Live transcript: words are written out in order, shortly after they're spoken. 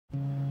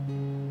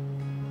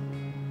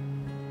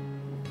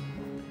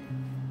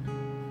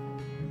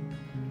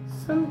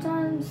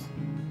Sometimes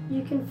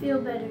you can feel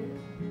better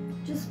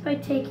just by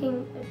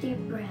taking a deep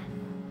breath,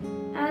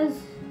 as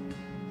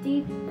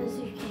deep as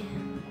you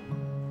can.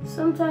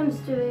 Sometimes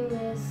doing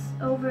this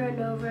over and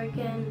over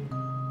again,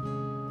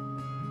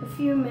 a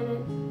few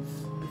minutes,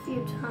 a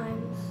few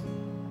times,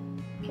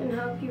 can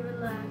help you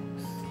relax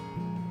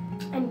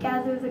and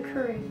gather the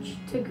courage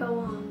to go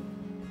on.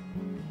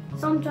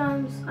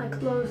 Sometimes I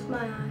close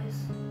my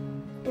eyes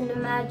and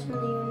imagine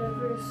the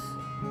universe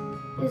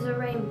is a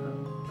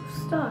rainbow of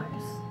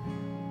stars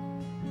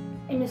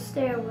in a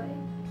stairway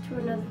to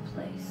another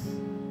place.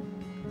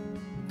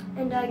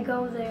 And I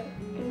go there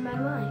in my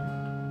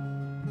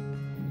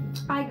mind.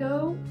 I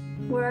go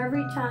where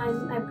every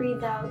time I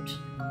breathe out,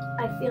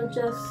 I feel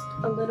just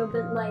a little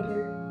bit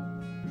lighter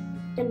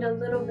and a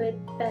little bit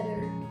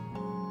better.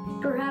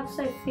 Perhaps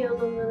I feel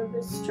a little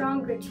bit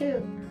stronger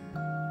too.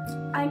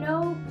 I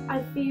know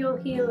I feel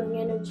healing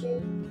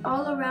energy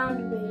all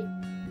around me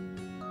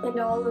and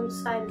all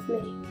inside of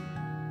me.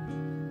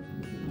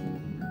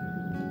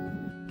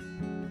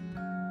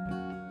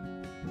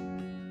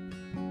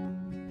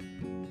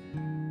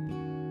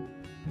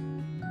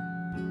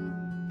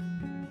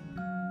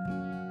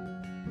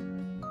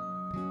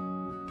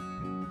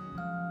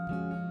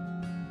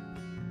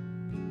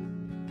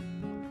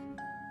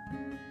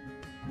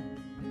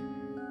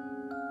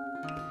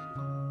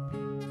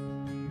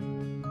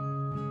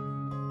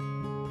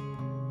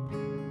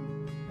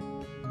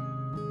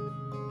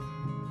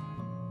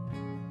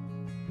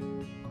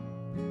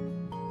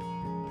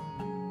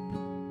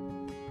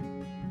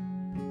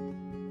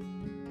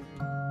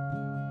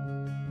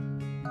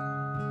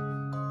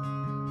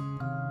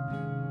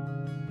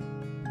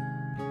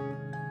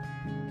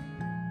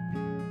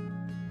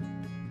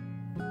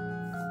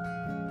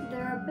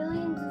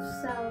 Billions of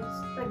cells,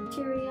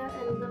 bacteria,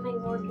 and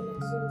living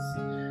organisms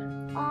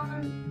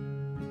on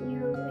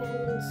you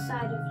and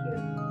inside of you.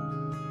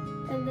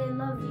 And they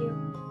love you.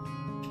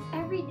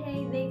 Every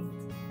day they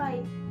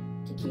fight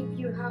to keep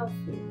you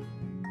healthy.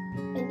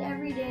 And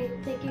every day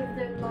they give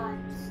their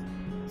lives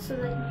so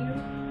that you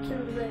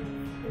can live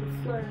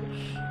and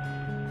flourish.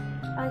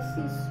 I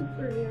see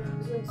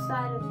superheroes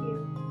inside of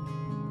you.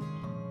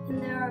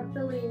 And there are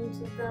billions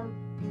of them.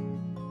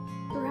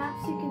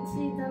 Perhaps you can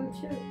see them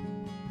too.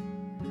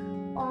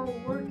 All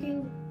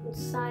working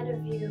inside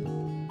of you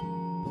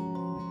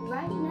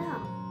right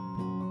now,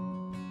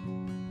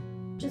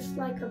 just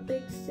like a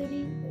big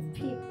city of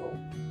people.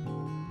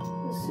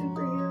 The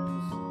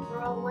superheroes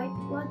are all white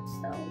blood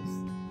cells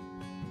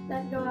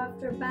that go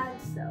after bad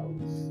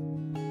cells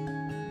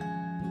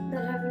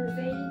that have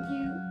invaded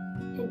you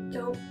and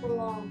don't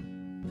belong.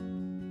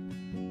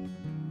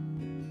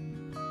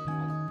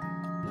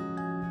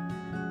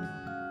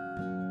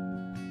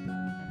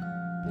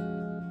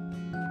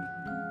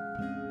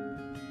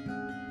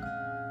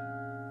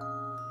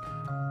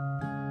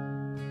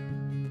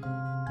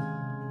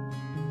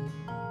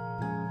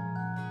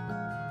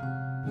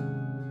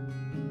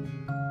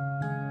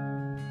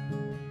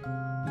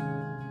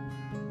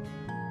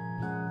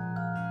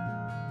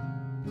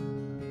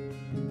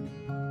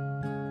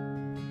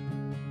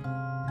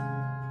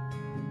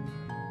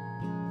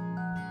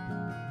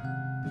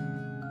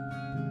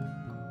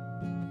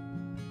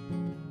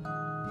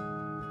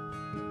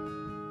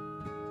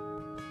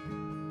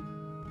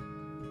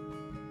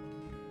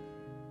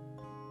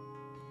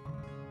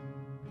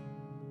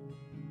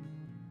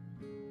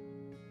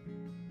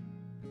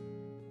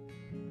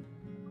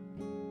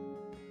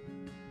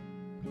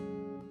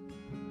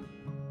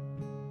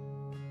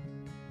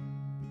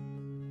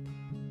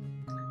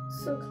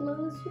 So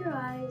close your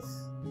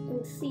eyes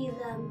and see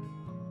them.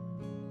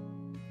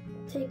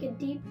 Take a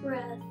deep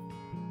breath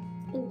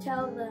and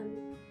tell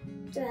them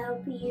to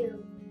help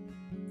you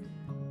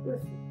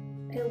with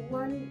a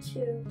 1,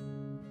 2,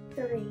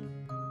 3,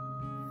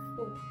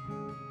 4.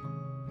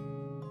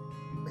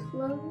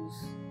 Close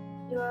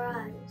your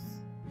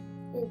eyes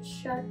and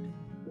shut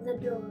the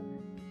door.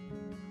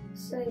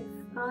 Say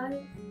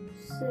 5,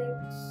 6,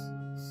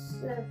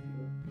 7,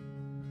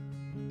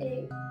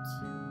 8.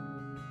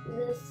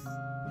 This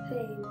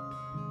pain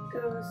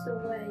goes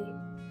away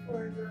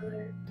for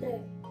another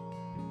day.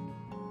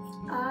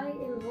 I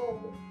am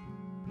whole.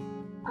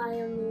 I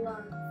am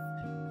loved.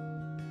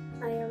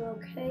 I am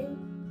okay.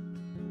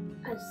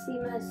 I see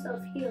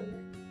myself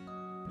healing.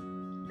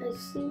 I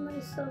see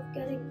myself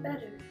getting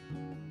better.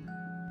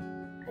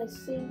 I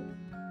see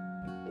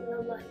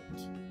the light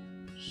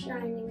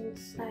shining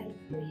inside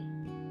of me.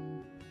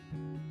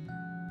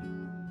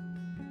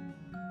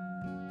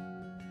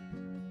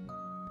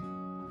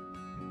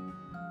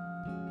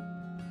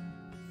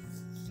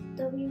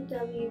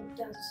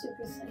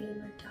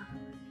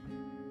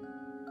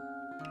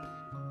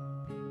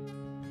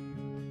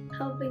 www.supercellular.org.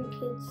 Helping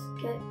kids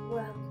get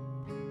well.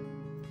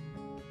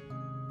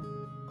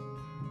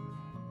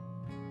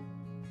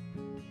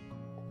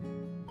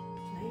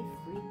 Play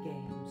free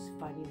games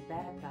fighting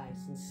bad guys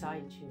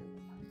inside you.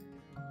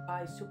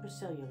 Buy Super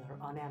Cellular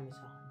on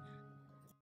Amazon.